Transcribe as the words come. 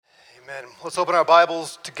Amen. Let's open our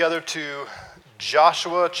Bibles together to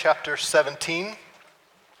Joshua chapter 17.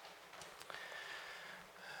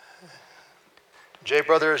 Jay,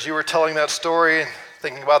 brother, as you were telling that story,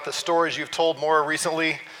 thinking about the stories you've told more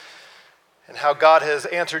recently, and how God has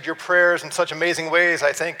answered your prayers in such amazing ways,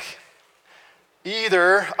 I think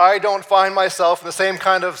either I don't find myself in the same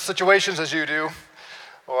kind of situations as you do,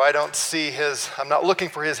 or I'm not looking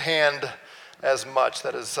for his hand as much.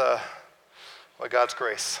 That is by God's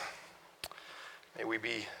grace. May we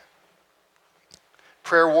be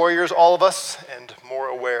prayer warriors, all of us, and more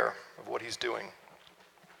aware of what he's doing.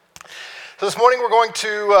 So this morning we're going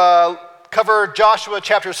to cover Joshua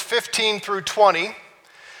chapters 15 through 20.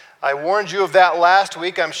 I warned you of that last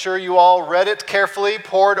week. I'm sure you all read it carefully,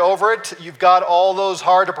 pored over it. You've got all those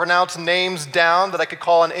hard to pronounce names down that I could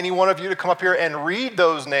call on any one of you to come up here and read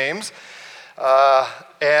those names. But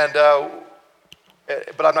I'm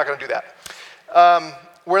not going to do that.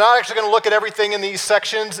 We're not actually going to look at everything in these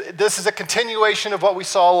sections. This is a continuation of what we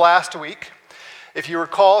saw last week. If you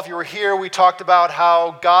recall, if you were here, we talked about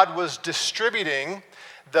how God was distributing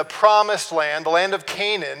the promised land, the land of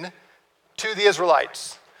Canaan, to the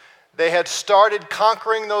Israelites. They had started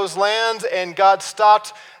conquering those lands, and God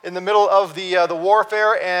stopped in the middle of the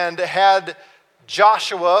warfare and had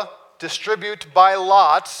Joshua distribute by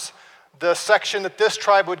lots the section that this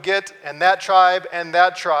tribe would get, and that tribe,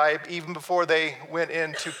 even before they went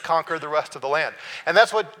in to conquer the rest of the land. And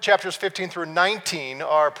that's what chapters 15 through 19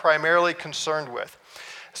 are primarily concerned with.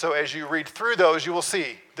 So as you read through those, you will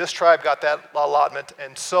see this tribe got that allotment,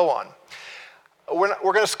 and so on. We're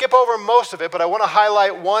going to skip over most of it, but I want to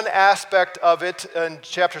highlight one aspect of it in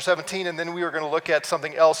chapter 17, and then we are going to look at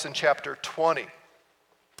something else in chapter 20.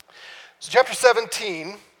 So chapter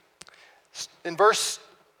 17, in verse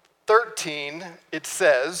 13, it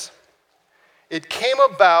says, "It came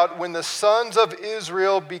about when the sons of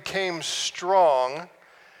Israel became strong,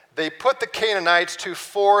 they put the Canaanites to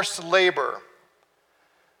forced labor,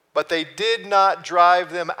 but they did not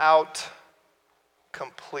drive them out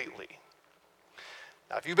completely."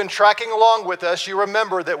 Now, if you've been tracking along with us, you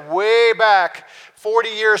remember that way back 40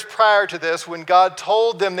 years prior to this, when God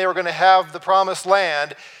told them they were going to have the promised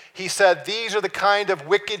land, he said, these are the kind of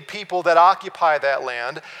wicked people that occupy that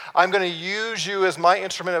land. I'm going to use you as my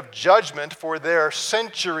instrument of judgment for their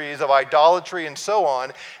centuries of idolatry and so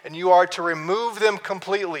on, and you are to remove them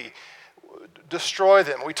completely, destroy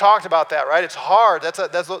them. We talked about that, right? It's hard.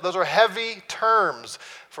 Those are heavy terms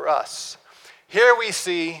for us. Here we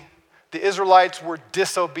see the Israelites were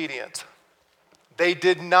disobedient. They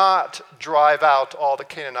did not drive out all the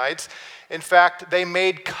Canaanites. In fact, they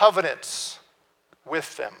made covenants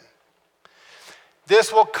with them.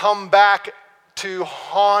 This will come back to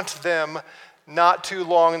haunt them not too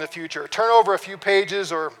long in the future. Turn over a few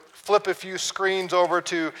pages or flip a few screens over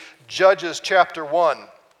to Judges chapter 1.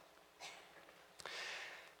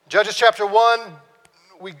 Judges chapter 1,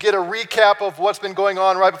 we get a recap of what's been going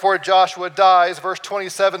on right before Joshua dies. Verse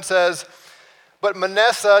 27 says, "But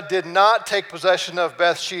Manasseh did not take possession of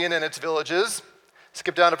Beth-shean and its villages."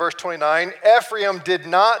 Skip down to verse 29. "Ephraim did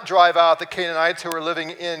not drive out the Canaanites who were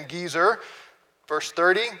living in Gezer." Verse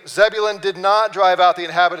 30. "Zebulun did not drive out the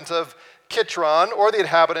inhabitants of Kitron or the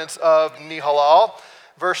inhabitants of Nehalal."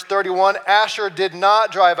 Verse 31. "Asher did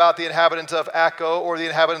not drive out the inhabitants of Akko or the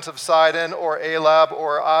inhabitants of Sidon or Elab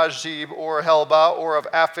or Ajib or Helba or of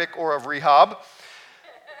Aphik or of Rehob."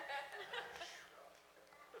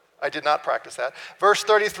 I did not practice that. Verse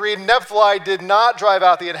 33, "Naphtali did not drive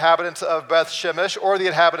out the inhabitants of Beth-Shemesh or the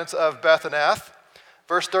inhabitants of Beth-Anath."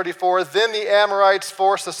 Verse 34, "Then the Amorites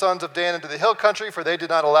forced the sons of Dan into the hill country, for they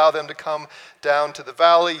did not allow them to come down to the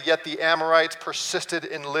valley. Yet the Amorites persisted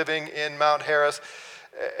in living in Mount Heres,"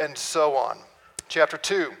 and so on. Chapter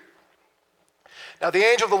 2. "Now the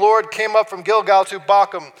angel of the Lord came up from Gilgal to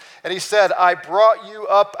Bochum, and he said, I brought you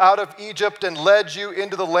up out of Egypt and led you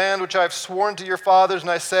into the land which I have sworn to your fathers.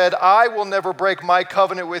 And I said, I will never break my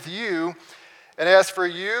covenant with you. And as for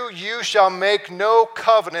you, you shall make no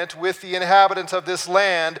covenant with the inhabitants of this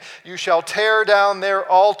land. You shall tear down their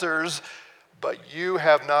altars, but you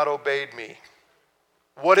have not obeyed me.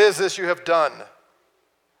 What is this you have done?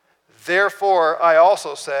 Therefore I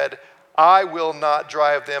also said, I will not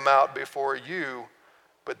drive them out before you,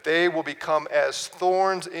 but they will become as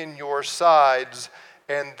thorns in your sides,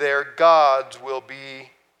 and their gods will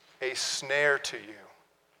be a snare to you."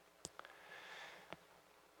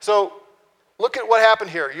 So look at what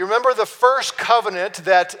happened here. You remember the first covenant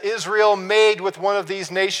that Israel made with one of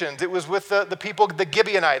these nations. It was with the people, the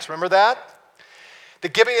Gibeonites. Remember that?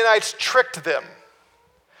 The Gibeonites tricked them.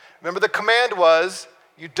 Remember the command was,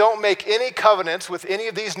 you don't make any covenants with any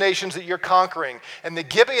of these nations that you're conquering. And the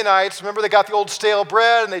Gibeonites, remember, they got the old stale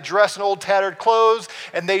bread and they dressed in old tattered clothes,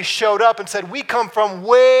 and they showed up and said, we come from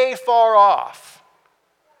way far off.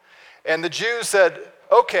 And the Jews said,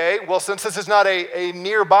 okay, well, since this is not a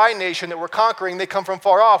nearby nation that we're conquering, they come from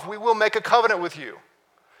far off, we will make a covenant with you.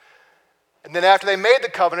 And then after they made the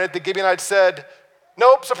covenant, the Gibeonites said,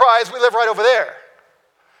 nope, surprise, we live right over there.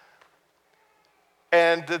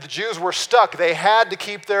 And the Jews were stuck. They had to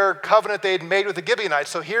keep their covenant they had made with the Gibeonites.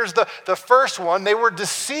 So here's the first one. They were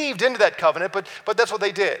deceived into that covenant, but that's what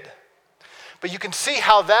they did. But you can see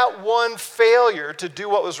how that one failure to do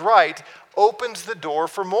what was right opens the door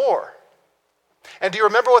for more. And do you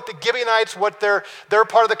remember what the Gibeonites, what their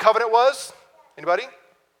part of the covenant was? Anybody?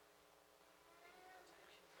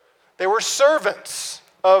 They were servants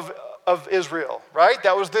of Israel, right?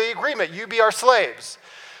 That was the agreement. You be our slaves.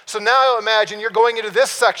 So now imagine you're going into this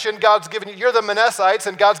section, God's given you, you're the Manassites,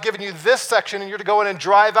 and God's given you this section, and you're to go in and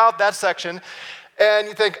drive out that section. And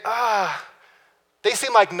you think, they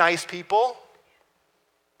seem like nice people.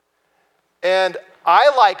 And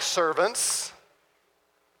I like servants.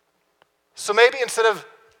 So maybe instead of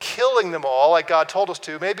killing them all like God told us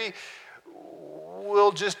to, maybe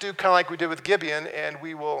we'll just do kind of like we did with Gibeon, and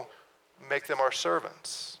we will make them our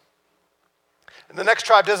servants. And the next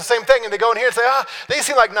tribe does the same thing, and they go in here and say, they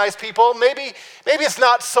seem like nice people. Maybe it's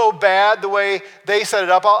not so bad the way they set it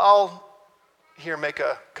up. I'll here make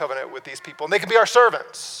a covenant with these people, and they can be our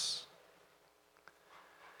servants.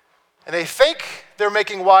 And they think they're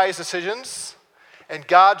making wise decisions, and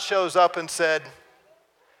God shows up and said,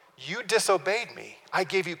 you disobeyed me. I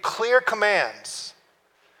gave you clear commands,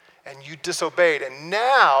 and you disobeyed. And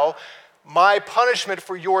now my punishment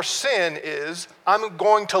for your sin is I'm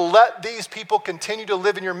going to let these people continue to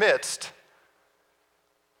live in your midst,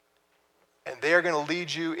 and they are going to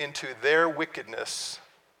lead you into their wickedness,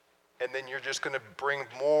 and then you're just going to bring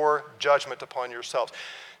more judgment upon yourselves.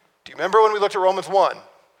 Do you remember when we looked at Romans 1?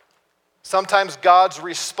 Sometimes God's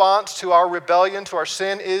response to our rebellion, to our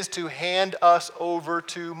sin, is to hand us over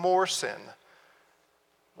to more sin,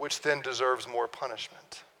 which then deserves more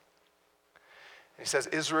punishment. And he says,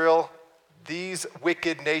 Israel, these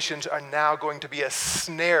wicked nations are now going to be a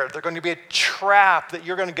snare. They're going to be a trap that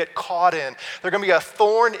you're going to get caught in. They're going to be a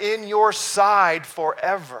thorn in your side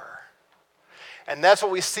forever. And that's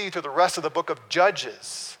what we see through the rest of the book of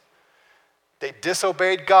Judges. They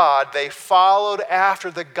disobeyed God. They followed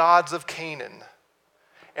after the gods of Canaan.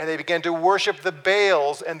 And they began to worship the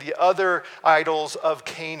Baals and the other idols of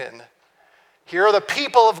Canaan. Here are the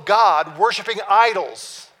people of God worshiping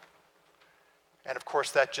idols. And of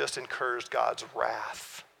course, that just incurs God's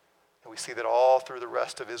wrath. And we see that all through the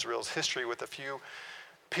rest of Israel's history, with a few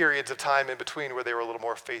periods of time in between where they were a little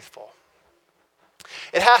more faithful.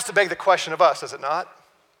 It has to beg the question of us, does it not?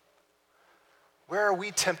 Where are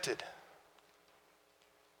we tempted?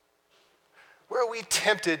 Where are we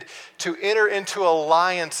tempted to enter into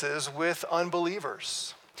alliances with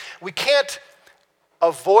unbelievers? We can't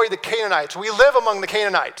avoid the Canaanites. We live among the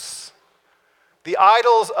Canaanites. The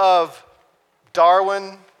idols of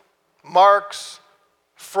Darwin, Marx,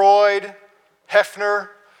 Freud, Hefner,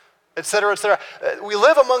 etc., etc. We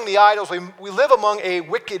live among the idols. We live among a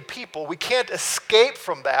wicked people. We can't escape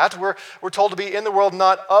from that. We're told to be in the world,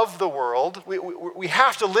 not of the world. We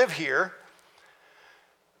have to live here.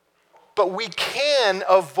 But we can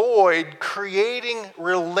avoid creating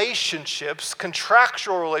relationships,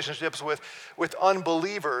 contractual relationships with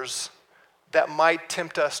unbelievers that might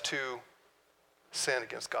tempt us to sin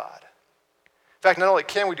against God. In fact, not only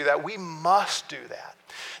can we do that, we must do that.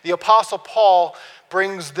 The Apostle Paul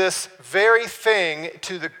brings this very thing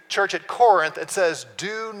to the church at Corinth and says,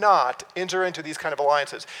 do not enter into these kind of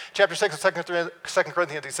alliances. Chapter 6 of 2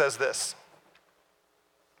 Corinthians, he says this.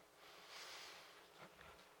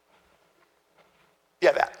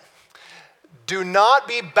 Yeah, that. Do not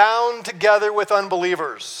be bound together with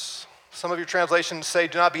unbelievers. Some of your translations say,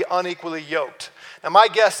 do not be unequally yoked. Now, my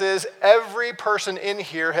guess is every person in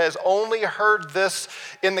here has only heard this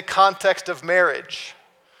in the context of marriage.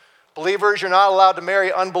 Believers, you're not allowed to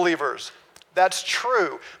marry unbelievers. That's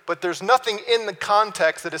true, but there's nothing in the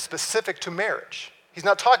context that is specific to marriage. He's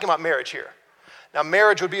not talking about marriage here. Now,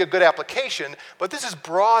 marriage would be a good application, but this is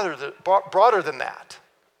broader than that.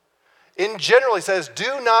 In general, he says,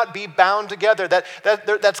 do not be bound together.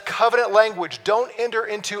 That's covenant language. Don't enter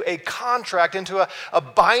into a contract, into a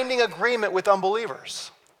binding agreement with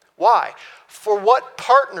unbelievers. Why? For what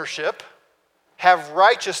partnership have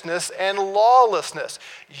righteousness and lawlessness?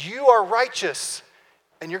 You are righteous,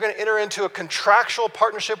 and you're going to enter into a contractual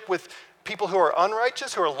partnership with people who are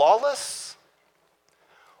unrighteous, who are lawless?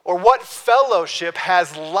 Or what fellowship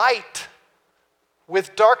has light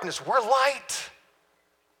with darkness? We're light.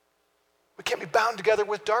 We can't be bound together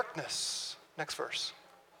with darkness. Next verse.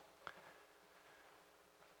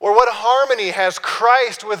 Or what harmony has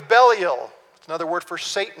Christ with Belial? It's another word for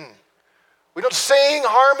Satan. We don't sing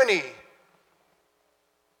harmony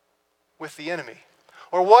with the enemy.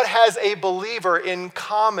 Or what has a believer in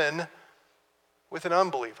common with an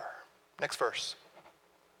unbeliever? Next verse.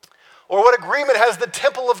 Or what agreement has the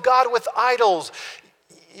temple of God with idols?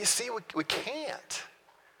 You see, we can't.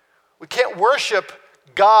 We can't worship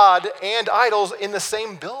God and idols in the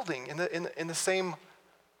same building, in the same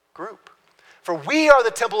group. For we are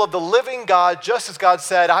the temple of the living God, just as God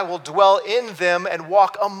said, I will dwell in them and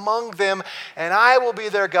walk among them, and I will be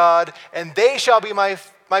their God, and they shall be my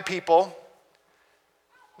people.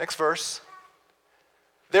 Next verse.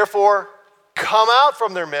 Therefore, come out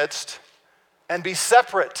from their midst and be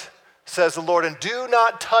separate, says the Lord, and do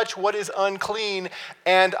not touch what is unclean,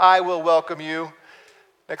 and I will welcome you.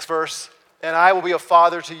 Next verse. And I will be a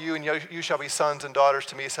father to you, and you shall be sons and daughters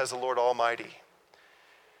to me, says the Lord Almighty.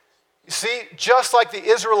 You see, just like the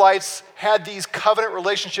Israelites had these covenant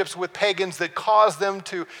relationships with pagans that caused them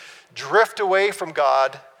to drift away from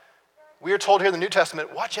God, we are told here in the New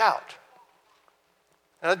Testament, watch out.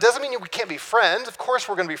 Now, it doesn't mean we can't be friends. Of course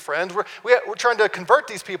we're going to be friends. We're trying to convert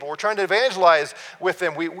these people. We're trying to evangelize with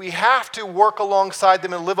them. We have to work alongside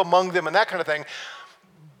them and live among them and that kind of thing.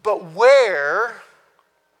 But where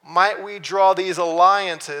might we draw these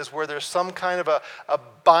alliances where there's some kind of a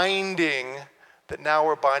binding that now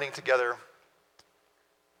we're binding together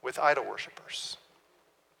with idol worshipers?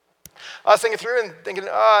 I was thinking through and thinking,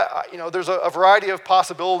 there's a variety of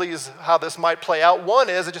possibilities how this might play out. One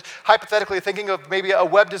is just hypothetically thinking of maybe a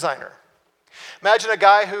web designer. Imagine a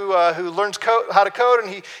guy who learns how to code,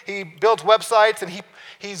 and he builds websites, and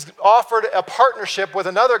he's offered a partnership with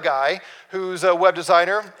another guy who's a web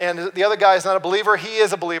designer, and the other guy is not a believer. He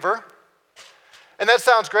is a believer. And that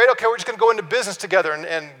sounds great. Okay, we're just going to go into business together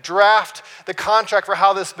and draft the contract for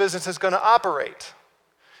how this business is going to operate.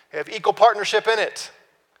 They have equal partnership in it.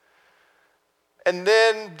 And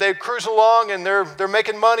then they cruise along, and they're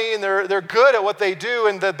making money, and they're good at what they do,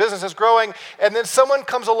 and the business is growing. And then someone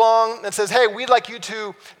comes along and says, hey, we'd like you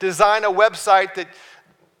to design a website that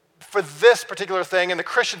for this particular thing. And the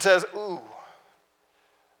Christian says,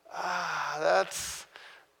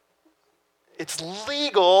 it's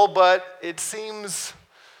legal, but it seems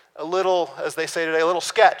a little, as they say today, a little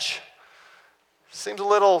sketch. Seems a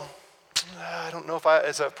little, I don't know if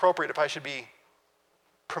it's appropriate if I should be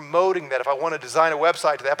promoting that, if I want to design a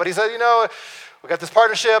website to that. But he said, we got this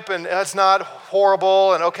partnership, and that's not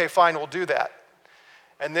horrible, and okay, fine, we'll do that.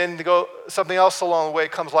 And then something else along the way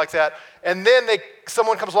comes like that. And then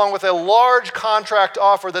someone comes along with a large contract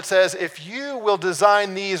offer that says, if you will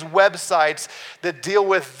design these websites that deal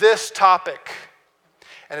with this topic,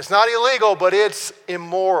 and it's not illegal, but it's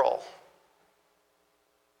immoral.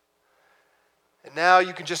 And now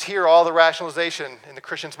you can just hear all the rationalization in the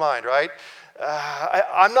Christian's mind, right?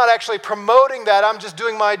 I'm not actually promoting that. I'm just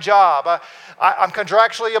doing my job. I'm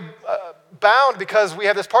contractually bound because we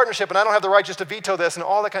have this partnership, and I don't have the right just to veto this and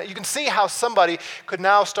all that kind of. You can see how somebody could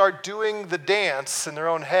now start doing the dance in their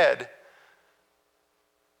own head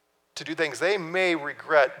to do things they may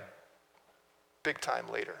regret big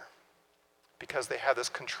time later because they have this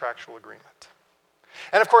contractual agreement.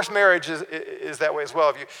 And of course, marriage is that way as well.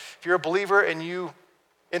 If you're a believer and you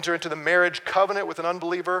enter into the marriage covenant with an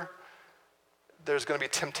unbeliever, there's going to be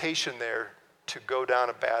temptation there to go down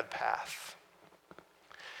a bad path.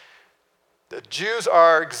 The Jews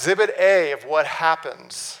are exhibit A of what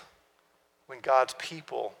happens when God's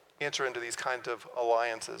people enter into these kinds of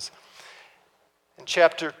alliances. In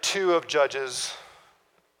chapter 2 of Judges,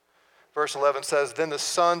 verse 11 says, Then the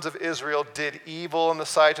sons of Israel did evil in the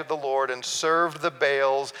sight of the Lord and served the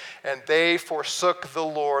Baals, and they forsook the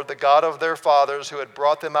Lord, the God of their fathers, who had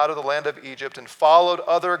brought them out of the land of Egypt, and followed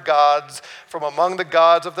other gods from among the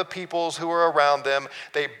gods of the peoples who were around them.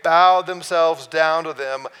 They bowed themselves down to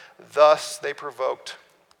them. Thus they provoked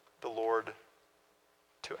the Lord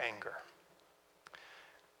to anger.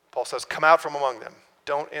 Paul says, come out from among them.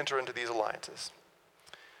 Don't enter into these alliances.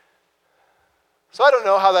 So I don't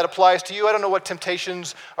know how that applies to you. I don't know what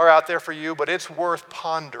temptations are out there for you, but it's worth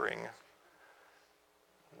pondering.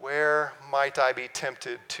 Where might I be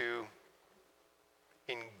tempted to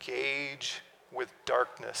engage with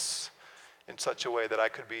darkness in such a way that I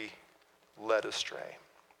could be led astray?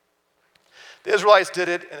 The Israelites did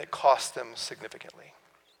it, and it cost them significantly.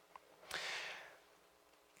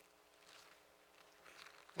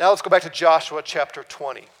 Now let's go back to Joshua chapter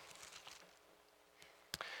 20.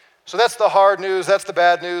 So that's the hard news, that's the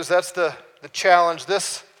bad news, that's the challenge.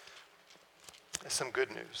 This is some good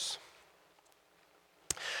news.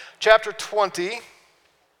 Chapter 20.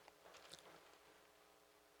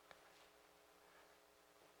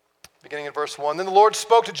 Beginning in verse 1. Then the Lord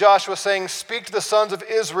spoke to Joshua, saying, "Speak to the sons of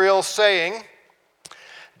Israel, saying,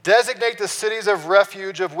 designate the cities of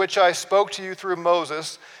refuge of which I spoke to you through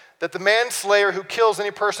Moses, that the manslayer who kills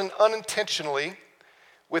any person unintentionally,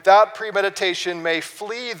 without premeditation, may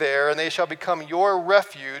flee there, and they shall become your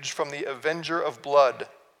refuge from the avenger of blood.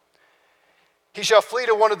 He shall flee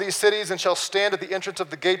to one of these cities and shall stand at the entrance of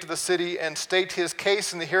the gate to the city and state his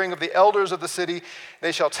case in the hearing of the elders of the city.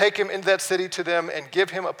 They shall take him into that city to them and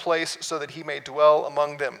give him a place so that he may dwell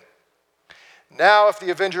among them. Now if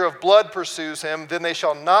the avenger of blood pursues him, then they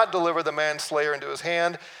shall not deliver the manslayer into his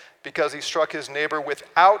hand, because he struck his neighbor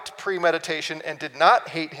without premeditation and did not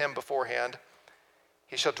hate him beforehand.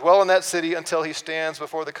 He shall dwell in that city until he stands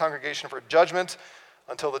before the congregation for judgment,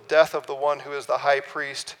 until the death of the one who is the high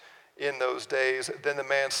priest in those days. Then the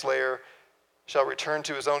manslayer shall return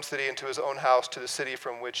to his own city and to his own house, to the city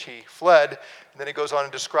from which he fled." And then he goes on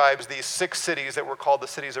and describes these 6 cities that were called the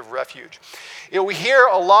cities of refuge. We hear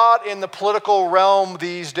a lot in the political realm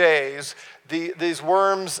these days, these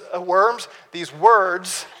words,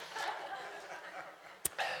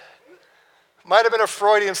 might have been a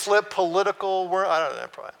Freudian slip, political worm, I don't know,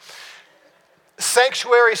 probably.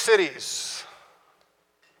 Sanctuary cities,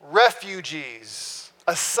 refugees,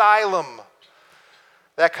 asylum,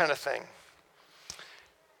 that kind of thing.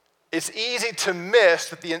 It's easy to miss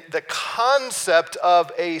that the concept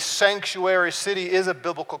of a sanctuary city is a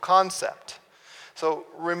biblical concept. So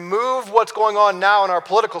remove what's going on now in our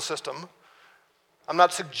political system. I'm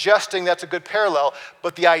not suggesting that's a good parallel,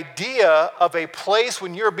 but the idea of a place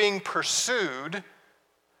when you're being pursued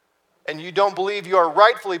and you don't believe you are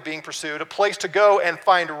rightfully being pursued, a place to go and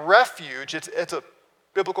find refuge, it's a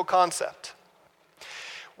biblical concept.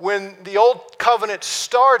 When the Old Covenant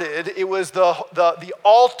started, it was the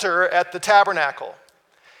altar at the tabernacle.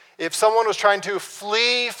 If someone was trying to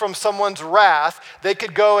flee from someone's wrath, they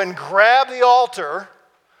could go and grab the altar,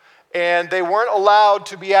 and they weren't allowed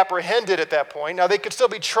to be apprehended at that point. Now, they could still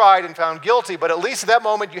be tried and found guilty, but at least at that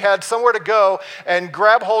moment, you had somewhere to go and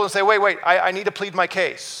grab hold and say, wait, I need to plead my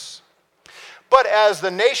case. But as the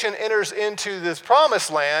nation enters into this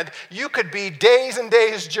promised land, you could be days and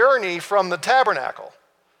days' journey from the tabernacle.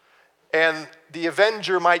 And the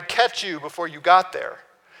avenger might catch you before you got there.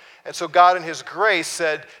 And so God in his grace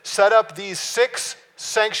said, set up these 6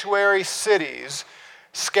 sanctuary cities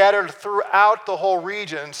scattered throughout the whole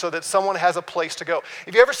region so that someone has a place to go.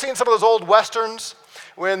 Have you ever seen some of those old westerns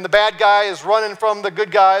when the bad guy is running from the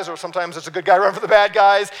good guys, or sometimes it's a good guy running from the bad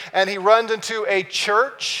guys, and he runs into a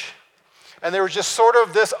church, and there was just sort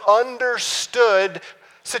of this understood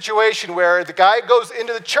situation where the guy goes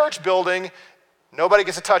into the church building, nobody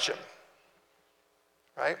gets to touch him.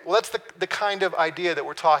 Right? Well, that's the kind of idea that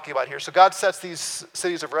we're talking about here. So God sets these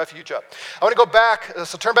cities of refuge up. I want to go back,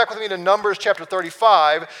 so turn back with me to Numbers chapter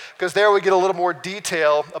 35, because there we get a little more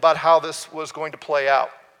detail about how this was going to play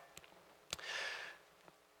out.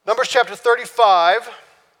 Numbers chapter 35,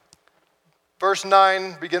 verse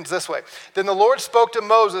 9 begins this way. Then the Lord spoke to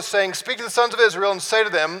Moses, saying, "Speak to the sons of Israel and say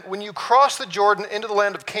to them, when you cross the Jordan into the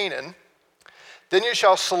land of Canaan, then you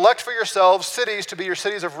shall select for yourselves cities to be your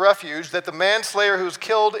cities of refuge, that the manslayer who has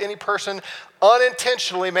killed any person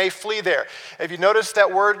unintentionally may flee there." Have you noticed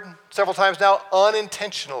that word several times now?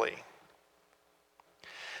 Unintentionally.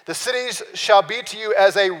 "The cities shall be to you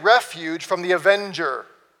as a refuge from the avenger."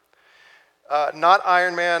 Not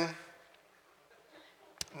Iron Man,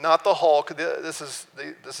 not the Hulk. This is a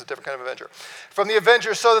different kind of avenger. "From the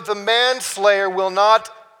avenger, so that the manslayer will not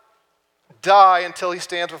die until he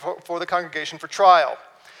stands before the congregation for trial.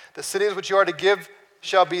 The cities which you are to give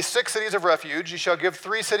shall be 6 cities of refuge. You shall give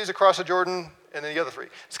 3 cities across the Jordan, and then the other 3.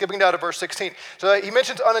 Skipping down to verse 16. So he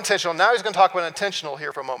mentions unintentional. Now he's going to talk about intentional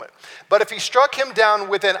here for a moment. "But if he struck him down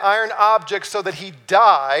with an iron object so that he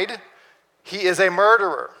died, he is a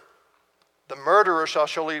murderer. The murderer shall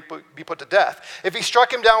surely be put to death. If he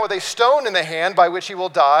struck him down with a stone in the hand by which he will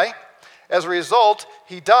die, as a result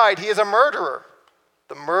he died, he is a murderer.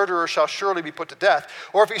 The murderer shall surely be put to death.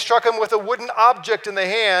 Or if he struck him with a wooden object in the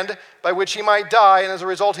hand by which he might die, and as a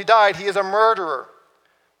result he died, he is a murderer.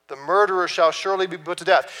 The murderer shall surely be put to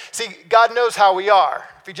death." See, God knows how we are.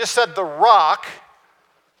 If he just said the rock,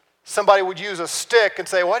 somebody would use a stick and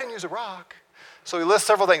say, "Well, I didn't use a rock." So he lists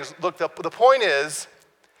several things. Look, the point is,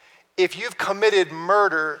 if you've committed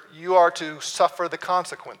murder, you are to suffer the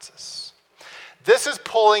consequences. This is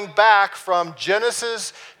pulling back from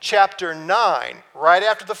Genesis chapter 9, right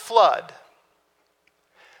after the flood.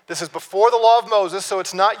 This is before the law of Moses, so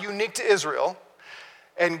it's not unique to Israel.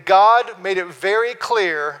 And God made it very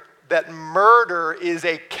clear that murder is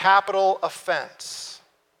a capital offense.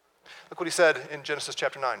 Look what he said in Genesis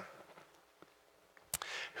chapter 9.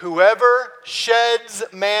 Whoever sheds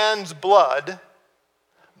man's blood,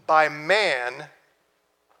 by man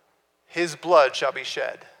his blood shall be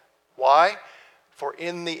shed. Why? For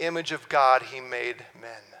in the image of God he made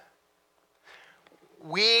men.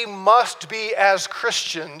 We must be, as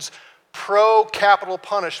Christians, pro-capital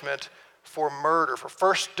punishment for murder, for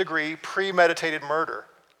first-degree premeditated murder.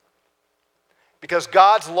 Because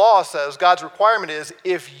God's law says, God's requirement is,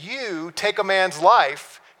 if you take a man's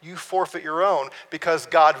life, you forfeit your own. Because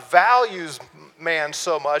God values man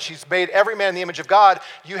so much, he's made every man in the image of God,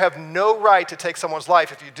 you have no right to take someone's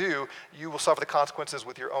life. If you do, you will suffer the consequences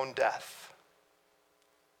with your own death.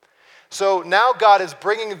 So now God is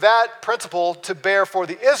bringing that principle to bear for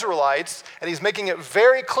the Israelites, and he's making it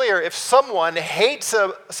very clear if someone hates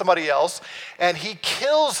somebody else and he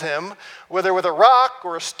kills him, whether with a rock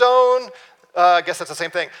or a stone, I guess that's the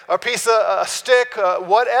same thing, a piece of a stick,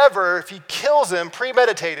 whatever, if he kills him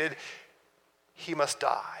premeditated, he must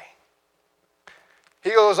die. He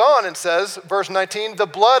goes on and says, verse 19, the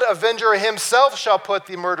blood avenger himself shall put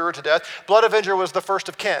the murderer to death. Blood avenger was the first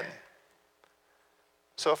of kin.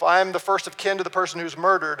 So if I'm the first of kin to the person who's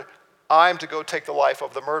murdered, I'm to go take the life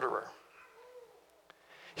of the murderer.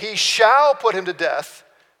 He shall put him to death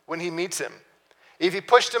when he meets him. If he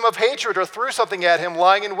pushed him of hatred or threw something at him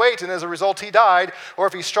lying in wait, and as a result he died, or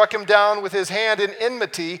if he struck him down with his hand in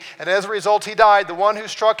enmity, and as a result he died, the one who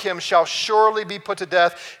struck him shall surely be put to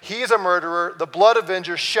death. He is a murderer. The blood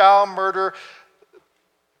avenger shall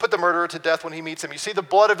put the murderer to death when he meets him. You see, the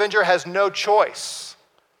blood avenger has no choice.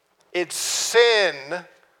 It's sin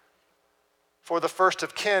for the first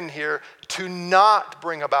of kin here to not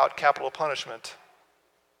bring about capital punishment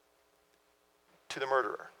to the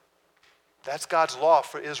murderer. That's God's law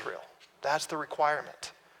for Israel. That's the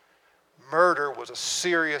requirement. Murder was a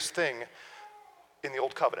serious thing in the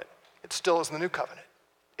Old Covenant. It still is in the New Covenant.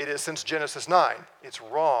 It is since Genesis 9. It's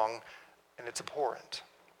wrong and it's abhorrent.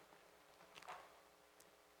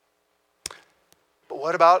 But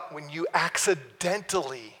what about when you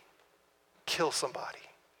accidentally kill somebody?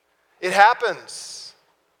 It happens.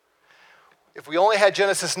 If we only had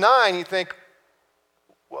Genesis 9, you think,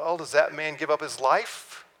 well, does that man give up his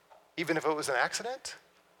life, even if it was an accident?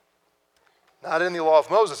 Not in the law of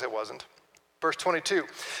Moses, it wasn't. Verse 22,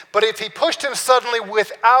 but if he pushed him suddenly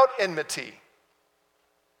without enmity,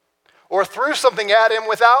 or threw something at him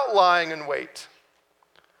without lying in wait,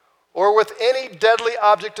 or with any deadly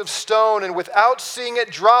object of stone, and without seeing it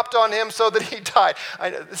dropped on him so that he died.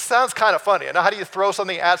 This sounds kind of funny. I know, how do you throw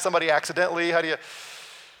something at somebody accidentally? How do you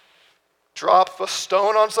drop a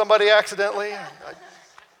stone on somebody accidentally?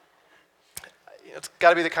 It's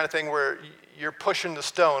got to be the kind of thing where you're pushing the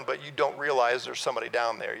stone, but you don't realize there's somebody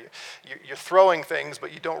down there. You're throwing things,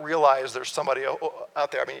 but you don't realize there's somebody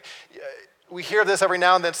out there. I mean, we hear this every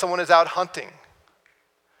now and then. Someone is out hunting,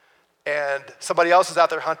 and somebody else is out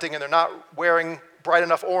there hunting, and they're not wearing bright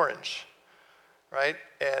enough orange, right?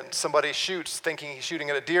 And somebody shoots thinking he's shooting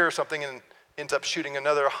at a deer or something and ends up shooting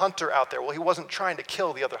another hunter out there. Well, he wasn't trying to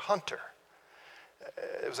kill the other hunter.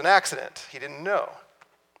 It was an accident. He didn't know.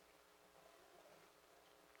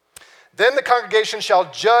 Then the congregation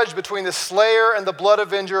shall judge between the slayer and the blood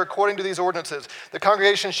avenger according to these ordinances. The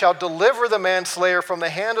congregation shall deliver the manslayer from the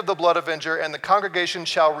hand of the blood avenger, and the congregation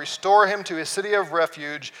shall restore him to his city of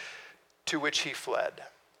refuge to which he fled.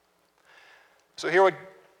 So here what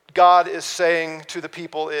God is saying to the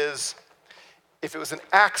people is, if it was an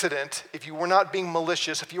accident, if you were not being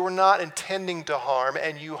malicious, if you were not intending to harm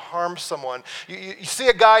and you harm someone, you see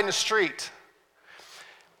a guy in the street.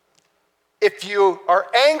 If you are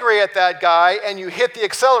angry at that guy and you hit the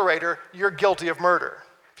accelerator, you're guilty of murder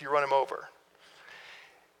if you run him over.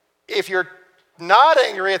 If you're not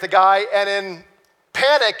angry at the guy and in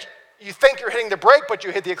panic, you think you're hitting the brake, but you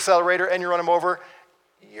hit the accelerator and you run him over,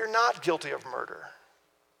 you're not guilty of murder.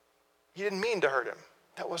 You didn't mean to hurt him.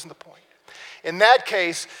 That wasn't the point. In that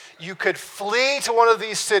case, you could flee to one of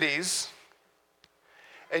these cities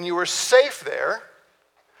and you were safe there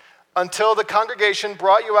until the congregation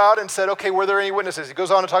brought you out and said, okay, were there any witnesses? He goes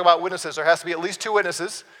on to talk about witnesses. There has to be at least 2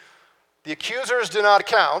 witnesses. The accusers do not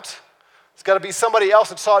count. It's got to be somebody else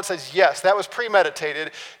that saw it and says, yes, that was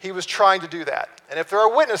premeditated. He was trying to do that. And if there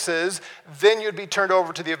are witnesses, then you'd be turned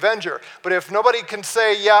over to the avenger. But if nobody can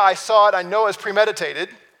say, yeah, I saw it, I know it's premeditated,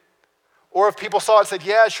 or if people saw it and said,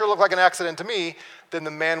 yeah, it sure looked like an accident to me, then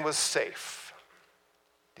the man was safe.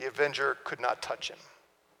 The avenger could not touch him.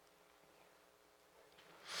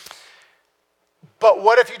 But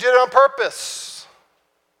what if you did it on purpose?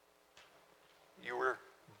 You were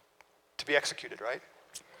to be executed, right?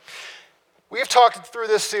 We've talked through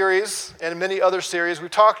this series and many other series.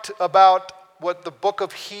 We've talked about what the book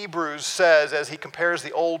of Hebrews says as he compares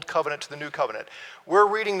the old covenant to the new covenant. We're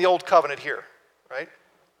reading the old covenant here, right?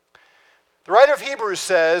 The writer of Hebrews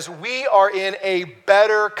says we are in a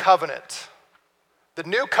better covenant. The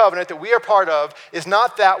new covenant that we are part of is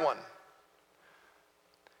not that one.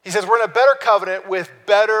 He says we're in a better covenant with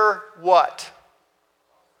better what?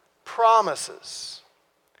 Promises.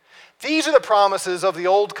 These are the promises of the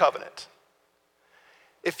old covenant.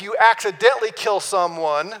 If you accidentally kill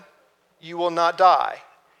someone, you will not die.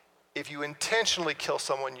 If you intentionally kill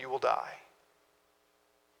someone, you will die.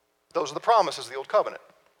 Those are the promises of the old covenant.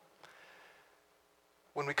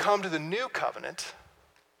 When we come to the new covenant,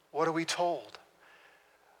 what are we told?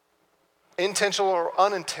 Intentional or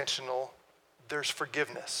unintentional, there's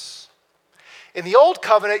forgiveness. In the old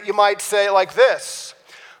covenant, you might say it like this: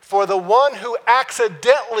 for the one who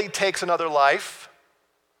accidentally takes another life,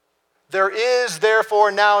 there is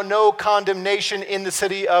therefore now no condemnation in the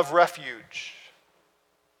city of refuge.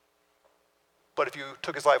 But if you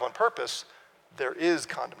took his life on purpose, there is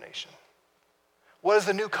condemnation. What does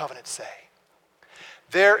the new covenant say?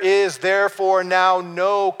 There is therefore now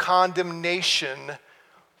no condemnation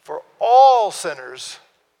for all sinners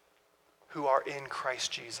who are in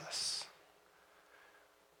Christ Jesus.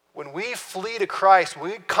 When we flee to Christ,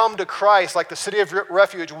 when we come to Christ like the city of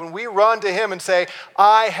refuge, when we run to him and say,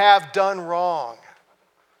 I have done wrong,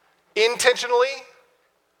 intentionally,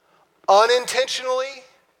 unintentionally,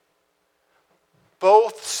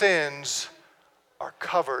 both sins are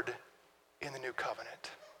covered in the new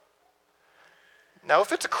covenant. Now,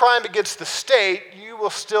 if it's a crime against the state, you will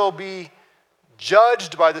still be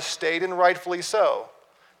judged by the state, and rightfully so.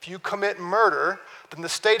 If you commit murder, then the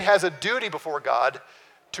state has a duty before God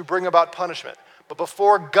to bring about punishment. But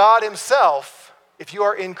before God himself, if you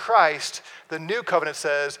are in Christ, the new covenant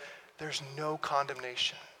says there's no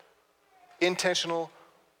condemnation, intentional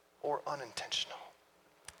or unintentional.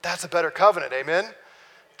 That's a better covenant, amen?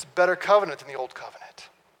 It's a better covenant than the old covenant.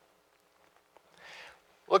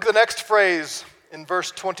 Look at the next phrase in verse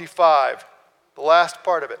 25, the last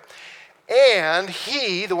part of it. And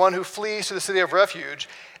he, the one who flees to the city of refuge,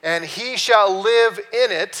 and he shall live in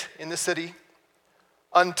it, in the city,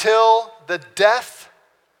 until the death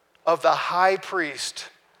of the high priest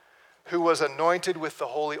who was anointed with the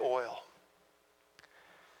holy oil.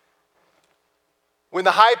 When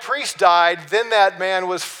the high priest died, then that man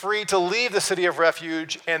was free to leave the city of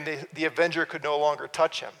refuge, and the avenger could no longer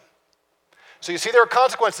touch him. So you see there are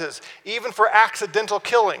consequences, even for accidental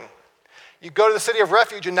killing. You go to the city of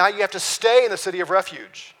refuge, and now you have to stay in the city of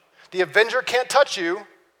refuge. The avenger can't touch you,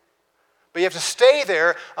 but you have to stay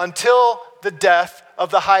there until the death of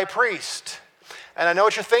the high priest. And I know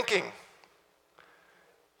what you're thinking.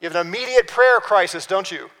 You have an immediate prayer crisis,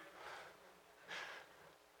 don't you?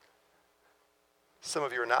 Some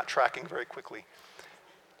of you are not tracking very quickly.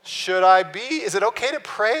 Should I be? Is it okay to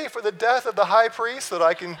pray for the death of the high priest so that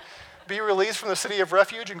I can be released from the city of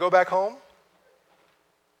refuge and go back home?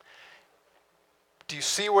 Do you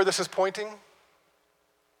see where this is pointing?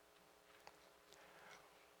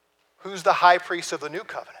 Who's the high priest of the new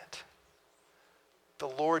covenant? The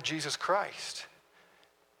Lord Jesus Christ.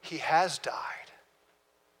 He has died.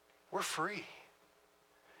 We're free.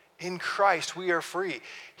 In Christ, we are free.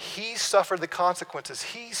 He suffered the consequences.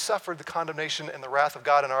 He suffered the condemnation and the wrath of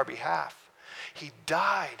God on our behalf. He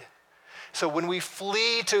died. So when we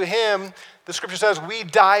flee to him, the scripture says we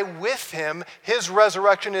die with him. His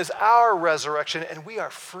resurrection is our resurrection, and we are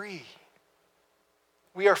free.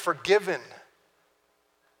 We are forgiven.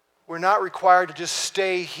 We're not required to just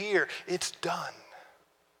stay here. It's done.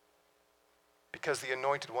 Because the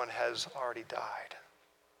anointed one has already died.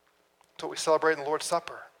 That's what we celebrate in the Lord's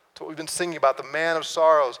Supper. That's what we've been singing about, the man of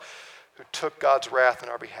sorrows who took God's wrath on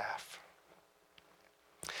our behalf.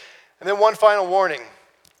 And then one final warning.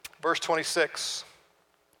 Verse 26.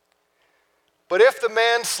 But if the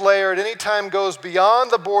manslayer at any time goes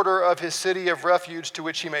beyond the border of his city of refuge to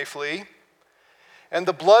which he may flee, and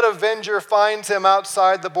the blood avenger finds him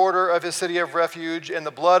outside the border of his city of refuge, and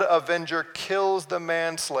the blood avenger kills the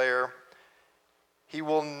manslayer, he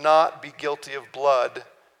will not be guilty of blood,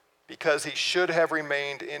 because he should have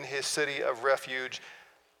remained in his city of refuge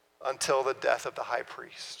until the death of the high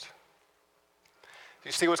priest. Do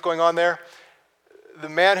you see what's going on there? The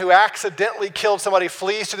man who accidentally killed somebody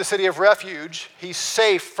flees to the city of refuge. He's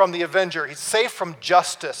safe from the avenger. He's safe from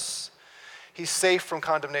justice. He's safe from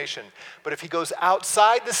condemnation. But if he goes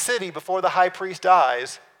outside the city before the high priest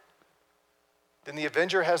dies, then the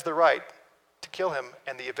avenger has the right to kill him,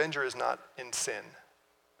 and the avenger is not in sin.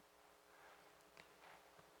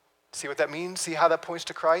 See what that means? See how that points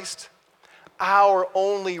to Christ? Our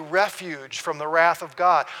only refuge from the wrath of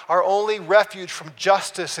God, our only refuge from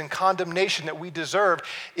justice and condemnation that we deserve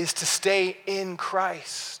is to stay in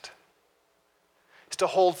Christ. It's to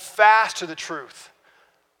hold fast to the truth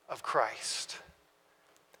of Christ.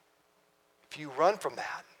 If you run from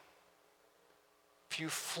that, if you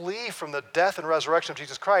flee from the death and resurrection of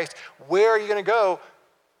Jesus Christ, where are you going to go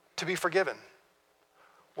to be forgiven?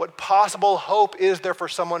 What possible hope is there for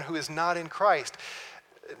someone who is not in Christ?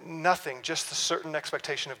 Nothing, just the certain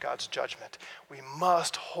expectation of God's judgment. We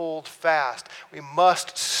must hold fast. We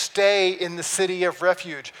must stay in the city of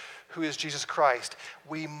refuge, who is Jesus Christ.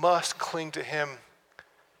 We must cling to him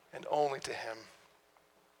and only to him.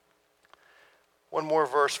 One more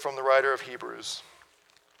verse from the writer of Hebrews.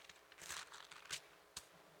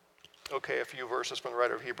 Okay, a few verses from the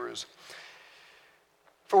writer of Hebrews.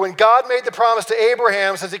 For when God made the promise to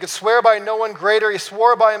Abraham, since he could swear by no one greater, he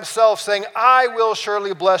swore by himself, saying, I will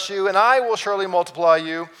surely bless you, and I will surely multiply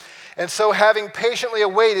you. And so having patiently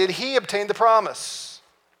awaited, he obtained the promise.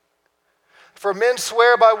 For men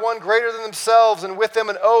swear by one greater than themselves, and with them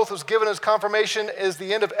an oath was given as confirmation is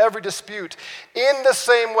the end of every dispute. In the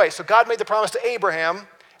same way, so God made the promise to Abraham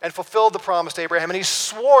and fulfilled the promise to Abraham, and he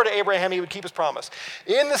swore to Abraham he would keep his promise.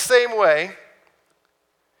 In the same way,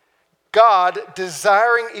 God,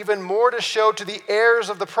 desiring even more to show to the heirs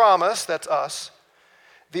of the promise, that's us,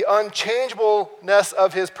 the unchangeableness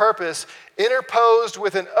of his purpose, interposed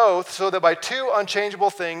with an oath, so that by two unchangeable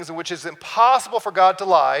things, in which is impossible for God to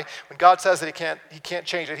lie, when God says that he can't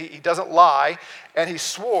change it, he doesn't lie, and he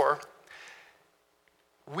swore,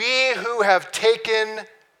 we who have taken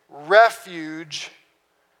refuge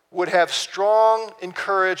would have strong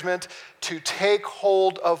encouragement to take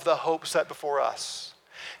hold of the hope set before us.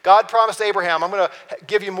 God promised Abraham, I'm going to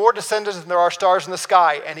give you more descendants than there are stars in the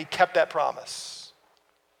sky, and he kept that promise.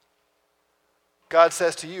 God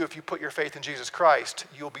says to you, if you put your faith in Jesus Christ,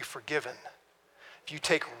 you'll be forgiven. If you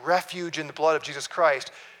take refuge in the blood of Jesus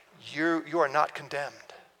Christ, you are not condemned.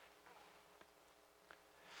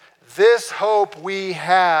 This hope we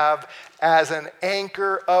have as an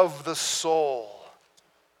anchor of the soul,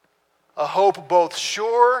 a hope both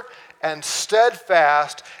sure and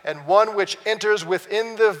steadfast, and one which enters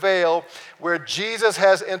within the veil where Jesus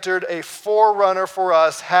has entered, a forerunner for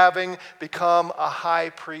us, having become a high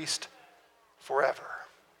priest forever.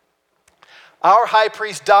 Our high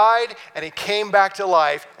priest died, and he came back to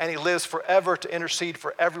life, and he lives forever to intercede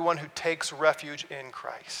for everyone who takes refuge in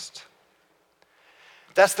Christ.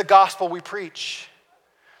 That's the gospel we preach.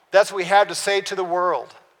 That's what we have to say to the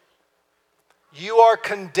world. You are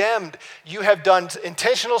condemned. You have done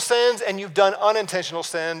intentional sins and you've done unintentional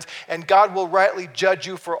sins, and God will rightly judge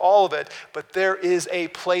you for all of it, but there is a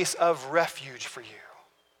place of refuge for you.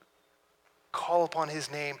 Call upon his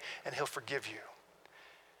name and he'll forgive you.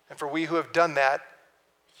 And for we who have done that,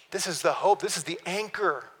 this is the hope, this is the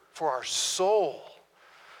anchor for our soul.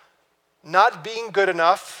 Not being good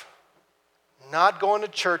enough, not going to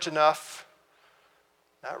church enough,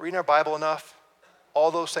 not reading our Bible enough,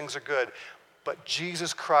 all those things are good. But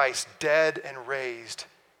Jesus Christ, dead and raised,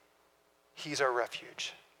 he's our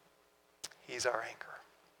refuge. He's our anchor.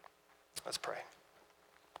 Let's pray.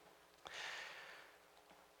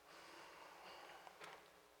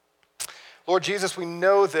 Lord Jesus, we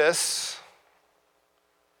know this.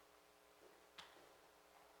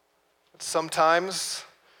 But sometimes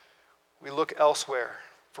we look elsewhere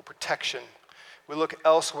for protection. We look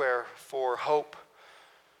elsewhere for hope.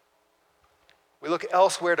 We look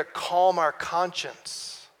elsewhere to calm our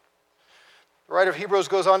conscience. The writer of Hebrews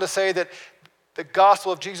goes on to say that the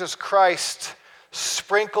gospel of Jesus Christ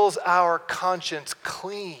sprinkles our conscience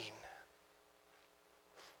clean.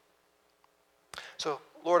 So,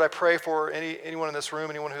 Lord, I pray for anyone in this room,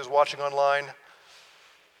 anyone who's watching online.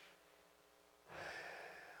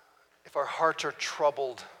 If our hearts are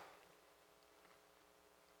troubled,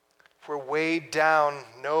 if we're weighed down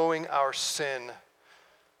knowing our sin,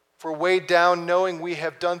 if we're weighed down knowing we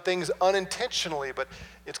have done things unintentionally, but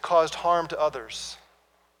it's caused harm to others,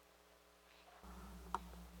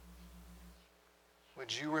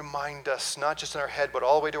 would you remind us, not just in our head, but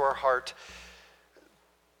all the way to our heart,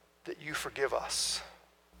 that you forgive us?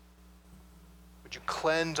 Would you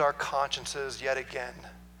cleanse our consciences yet again?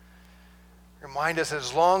 Remind us,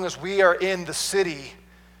 as long as we are in the city,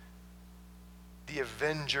 the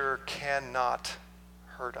avenger cannot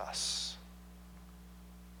hurt us.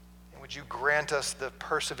 And would you grant us the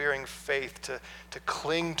persevering faith to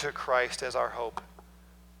cling to Christ as our hope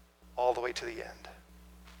all the way to the end?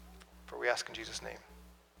 For we ask in Jesus' name.